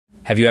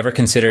Have you ever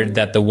considered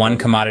that the one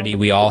commodity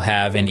we all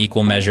have in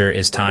equal measure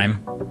is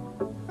time?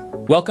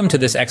 Welcome to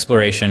this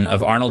exploration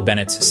of Arnold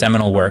Bennett's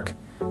seminal work,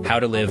 How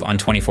to Live on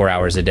 24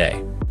 Hours a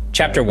Day.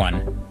 Chapter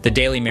 1, The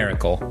Daily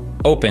Miracle,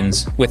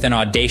 opens with an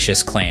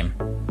audacious claim.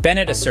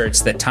 Bennett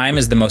asserts that time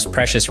is the most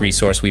precious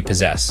resource we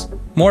possess.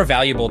 More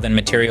valuable than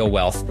material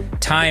wealth,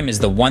 time is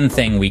the one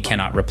thing we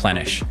cannot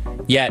replenish.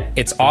 Yet,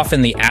 it's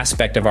often the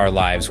aspect of our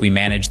lives we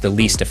manage the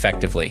least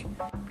effectively.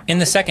 In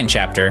the second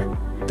chapter,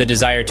 The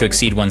Desire to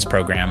Exceed One's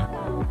Program,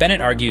 Bennett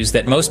argues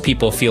that most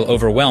people feel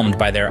overwhelmed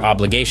by their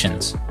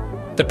obligations.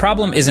 The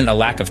problem isn't a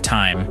lack of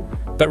time,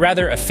 but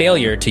rather a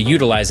failure to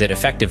utilize it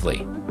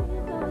effectively.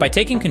 By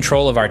taking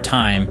control of our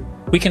time,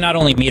 we can not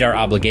only meet our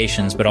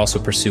obligations but also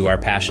pursue our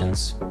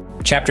passions.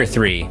 Chapter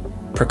 3,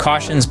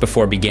 Precautions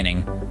Before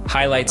Beginning,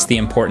 highlights the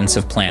importance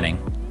of planning.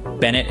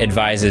 Bennett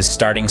advises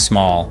starting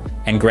small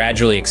and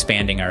gradually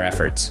expanding our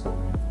efforts.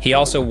 He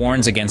also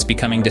warns against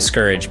becoming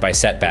discouraged by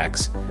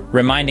setbacks,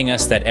 reminding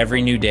us that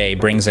every new day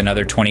brings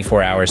another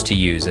 24 hours to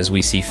use as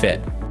we see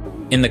fit.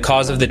 In The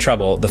Cause of the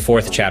Trouble, the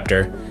fourth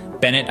chapter,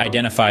 Bennett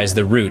identifies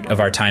the root of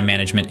our time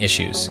management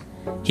issues.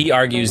 He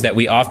argues that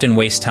we often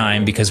waste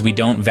time because we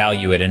don't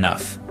value it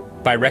enough.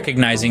 By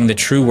recognizing the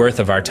true worth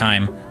of our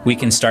time, we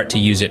can start to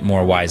use it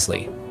more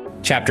wisely.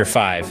 Chapter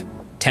 5,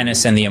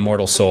 Tennis and the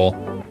Immortal Soul,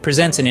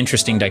 presents an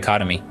interesting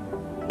dichotomy.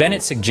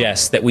 Bennett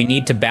suggests that we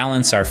need to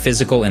balance our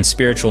physical and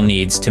spiritual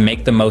needs to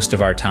make the most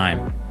of our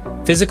time.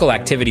 Physical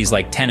activities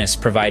like tennis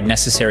provide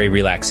necessary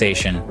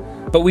relaxation,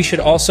 but we should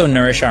also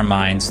nourish our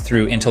minds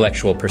through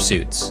intellectual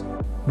pursuits.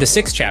 The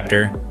sixth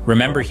chapter,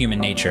 Remember Human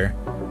Nature,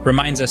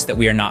 reminds us that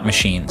we are not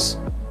machines.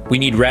 We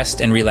need rest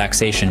and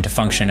relaxation to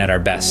function at our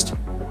best.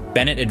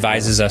 Bennett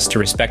advises us to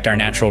respect our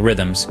natural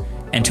rhythms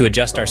and to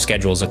adjust our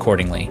schedules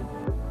accordingly.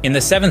 In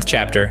the seventh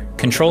chapter,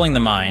 Controlling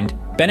the Mind,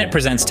 Bennett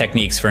presents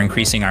techniques for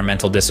increasing our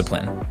mental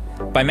discipline.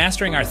 By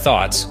mastering our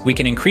thoughts, we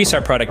can increase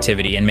our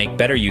productivity and make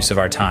better use of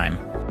our time.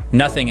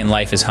 Nothing in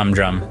Life is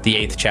Humdrum, the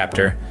eighth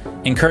chapter,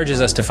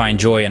 encourages us to find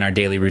joy in our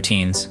daily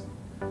routines.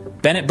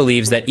 Bennett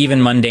believes that even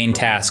mundane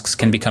tasks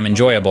can become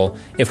enjoyable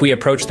if we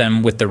approach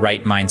them with the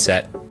right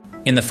mindset.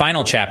 In the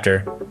final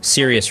chapter,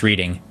 Serious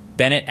Reading,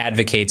 Bennett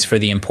advocates for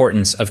the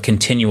importance of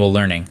continual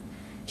learning.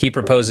 He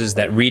proposes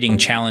that reading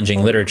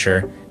challenging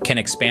literature can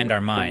expand our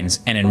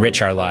minds and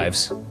enrich our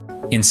lives.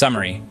 In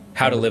summary,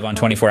 How to Live on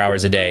 24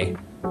 Hours a Day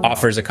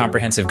offers a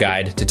comprehensive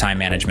guide to time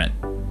management.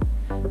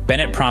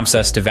 Bennett prompts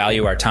us to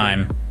value our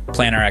time,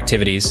 plan our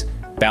activities,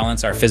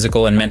 balance our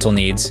physical and mental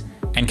needs,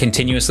 and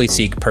continuously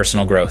seek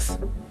personal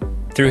growth.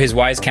 Through his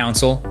wise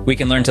counsel, we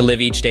can learn to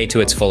live each day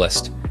to its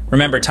fullest.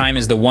 Remember, time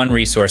is the one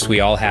resource we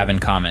all have in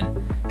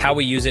common. How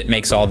we use it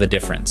makes all the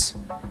difference.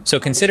 So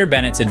consider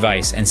Bennett's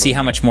advice and see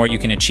how much more you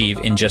can achieve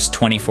in just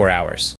 24 hours.